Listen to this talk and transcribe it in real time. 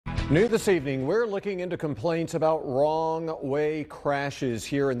New this evening, we're looking into complaints about wrong-way crashes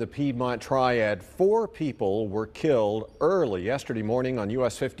here in the Piedmont Triad. 4 people were killed early yesterday morning on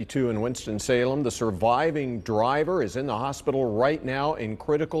US 52 in Winston-Salem. The surviving driver is in the hospital right now in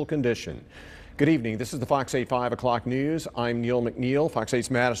critical condition. Good evening. This is the Fox 8 5 o'clock news. I'm Neil McNeil. Fox 8's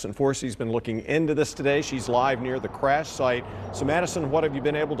Madison Forsey's been looking into this today. She's live near the crash site. So Madison, what have you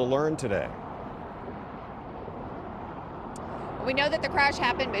been able to learn today? We know that the crash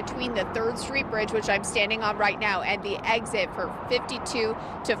happened between the 3rd Street Bridge, which I'm standing on right now, and the exit for 52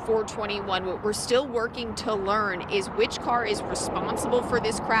 to 421. What we're still working to learn is which car is responsible for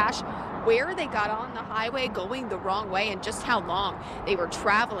this crash, where they got on the highway going the wrong way, and just how long they were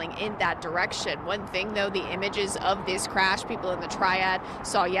traveling in that direction. One thing, though, the images of this crash people in the Triad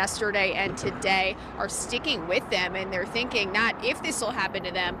saw yesterday and today are sticking with them, and they're thinking not if this will happen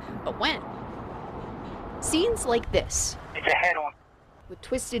to them, but when. Scenes like this. It's a head-on. With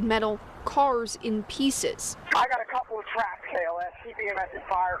twisted metal, cars in pieces. I got a couple of tracks, KLS, CPMS and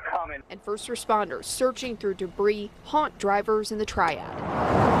fire coming. And first responders searching through debris haunt drivers in the Triad.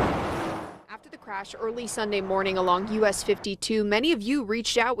 After the crash early Sunday morning along US 52, many of you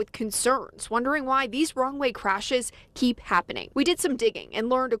reached out with concerns, wondering why these wrong-way crashes keep happening. We did some digging and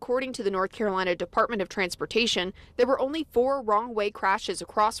learned, according to the North Carolina Department of Transportation, there were only 4 wrong-way crashes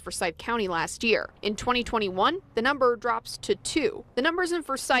across Forsyth County last year. In 2021, the number drops to 2. The numbers in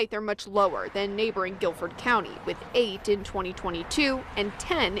Forsyth are much lower than neighboring Guilford County, with 8 in 2022 and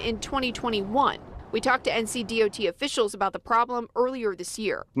 10 in 2021. We talked to NCDOT officials about the problem earlier this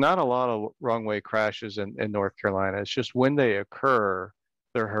year. Not a lot of wrong-way crashes in North Carolina. It's just when they occur,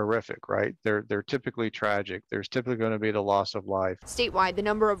 they're horrific, right? They're typically tragic. There's typically going to be the loss of life. Statewide, the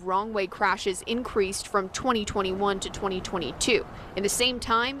number of wrong-way crashes increased from 2021 to 2022. In the same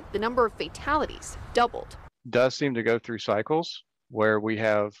time, the number of fatalities doubled. It does seem to go through cycles where we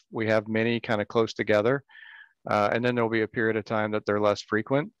have many kind of close together, and then there'll be a period of time that they're less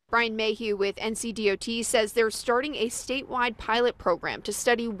frequent. Brian Mayhew with NCDOT says they're starting a statewide pilot program to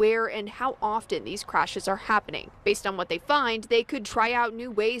study where and how often these crashes are happening. Based on what they find, they could try out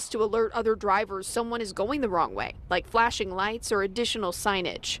new ways to alert other drivers someone is going the wrong way, like flashing lights or additional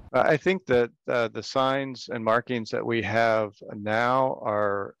signage. I think that the signs and markings that we have now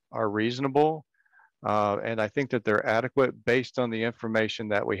are reasonable. And I think that they're adequate based on the information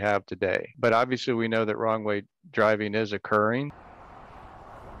that we have today. But obviously we know that wrong-way driving is occurring.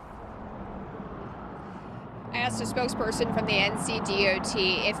 I asked a spokesperson from the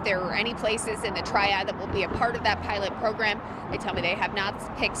NCDOT if there are any places in the Triad that will be a part of that pilot program. They tell me they have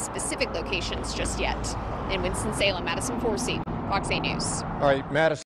not picked specific locations just yet. In Winston-Salem, Madison Forsey, Fox 8 News. All right, Madison.